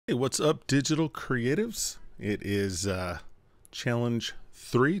Hey, what's up, digital creatives? It is challenge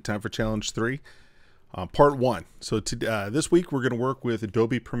 3, time for challenge 3, part 1. So this week we're going to work with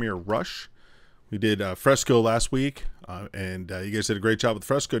Adobe Premiere Rush. We did Fresco last week, and you guys did a great job with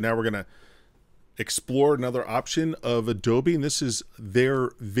Fresco. Now we're going to explore another option of Adobe, and this is their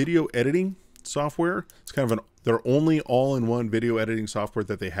video editing software. It's kind of their only all-in-one video editing software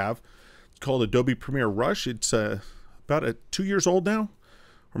that they have. It's called Adobe Premiere Rush. It's about 2 years old now,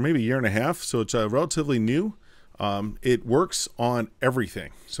 or maybe a year and a half, so it's relatively new. It works on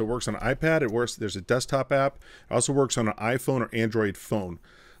everything. So it works on an iPad, there's a desktop app. It also works on an iPhone or Android phone.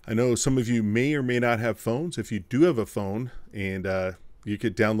 I know some of you may or may not have phones. If you do have a phone, and you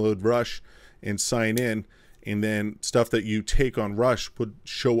could download Rush and sign in, and then stuff that you take on Rush would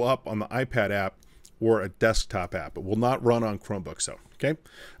show up on the iPad app or a desktop app. It will not run on Chromebooks, though. Okay,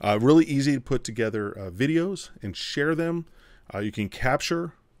 really easy to put together videos and share them. You can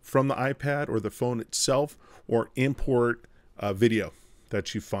capture from the iPad or the phone itself, or import video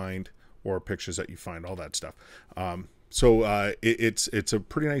that you find, or pictures that you find, all that stuff. It's a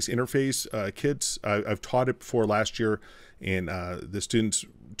pretty nice interface. Kids, I've taught it before last year, and the students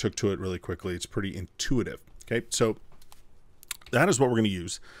took to it really quickly. It's pretty intuitive. Okay, so that is what we're going to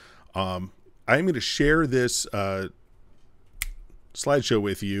use. I'm going to share this slideshow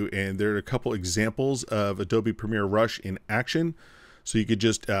with you, and there are a couple examples of Adobe Premiere Rush in action. So you could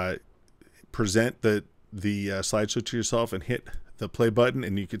just present the slideshow to yourself and hit the play button,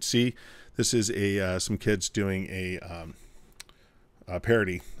 and you could see this is some kids doing a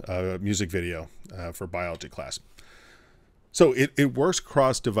parody music video for biology class. So it works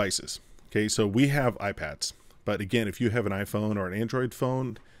across devices. Okay, so we have iPads, but again, if you have an iPhone or an Android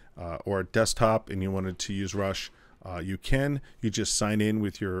phone or a desktop and you wanted to use Rush, you can. You just sign in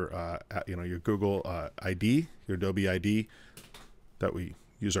with your your Google ID, your Adobe ID that we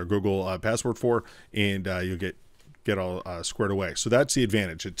use our Google password for, and you'll get all squared away. So that's the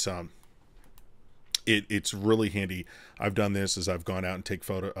advantage. It's really handy. I've done this as I've gone out and take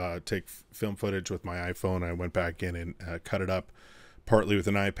film footage with my iPhone. I went back in and cut it up partly with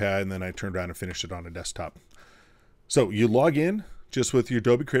an iPad, and then I turned around and finished it on a desktop. So you log in just with your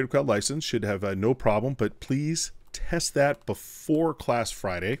Adobe Creative Cloud license, should have no problem, but please test that before class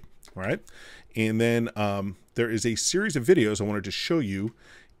Friday. All right, and then there is a series of videos I wanted to show you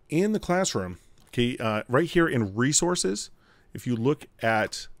in the classroom. Okay, right here in resources, if you look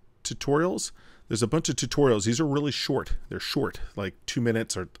at tutorials, there's a bunch of tutorials. These are really short. They're short, like 2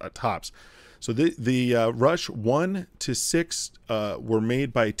 minutes or tops. So the Rush 1 to 6 were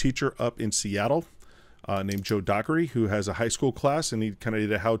made by a teacher up in Seattle named Joe Dockery, who has a high school class, and he kind of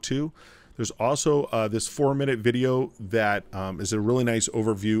did a how-to. There's also this 4-minute video that is a really nice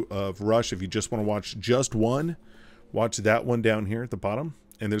overview of Rush. If you just want to watch just one, watch that one down here at the bottom.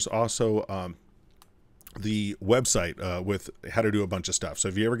 And there's also the website with how to do a bunch of stuff. So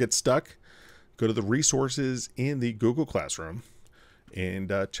if you ever get stuck, go to the resources in the Google Classroom and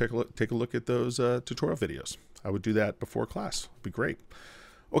take a look at those tutorial videos. I would do that before class. It'd be great.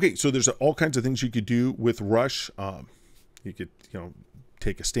 Okay, so there's all kinds of things you could do with Rush. You could,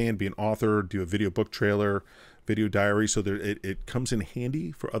 take a stand, be an author, do a video book trailer, video diary. So it comes in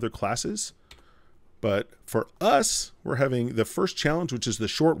handy for other classes. But for us, we're having the first challenge, which is the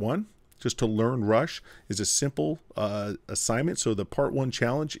short one, just to learn Rush, is a simple assignment. So the part 1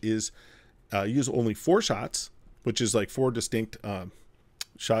 challenge is use only 4 shots, which is like 4 distinct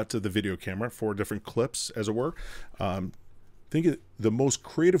shots of the video camera, 4 different clips, as it were. Think of the most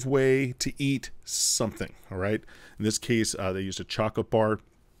creative way to eat something, all right? In this case, they used a chocolate bar,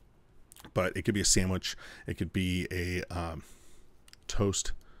 but it could be a sandwich. It could be a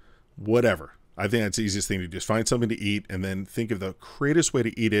toast, whatever. I think that's the easiest thing to do, is find something to eat and then think of the creativest way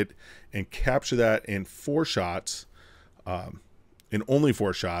to eat it and capture that in 4 shots, in only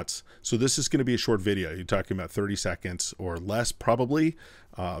 4 shots. So this is going to be a short video. You're talking about 30 seconds or less probably,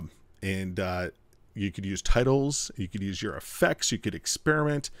 you could use titles, you could use your effects, you could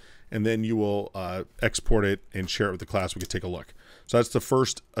experiment, and then you will export it and share it with the class. We could take a look. So that's the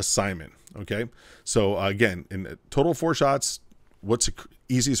first assignment, okay? So again, in total 4 shots, what's the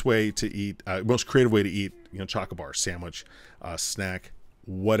easiest way to eat, most creative way to eat, chocolate bar, sandwich, snack,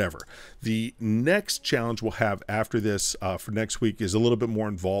 whatever. The next challenge we'll have after this for next week is a little bit more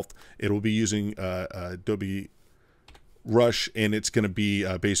involved. It will be using Adobe Rush, and it's going to be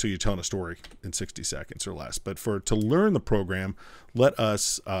basically you're telling a story in 60 seconds or less. But to learn the program, let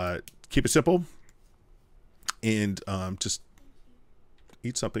us keep it simple and just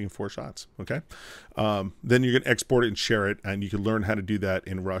eat something in 4 shots. Okay, then you're going to export it and share it, and you can learn how to do that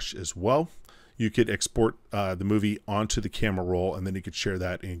in Rush as well. you could export the movie onto the camera roll, and then you could share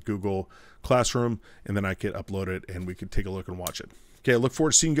that in Google Classroom, and then I could upload it and we could take a look and watch it. Okay, I look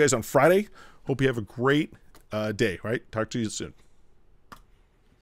forward to seeing you guys on Friday. Hope you have a great day, right? Talk to you soon.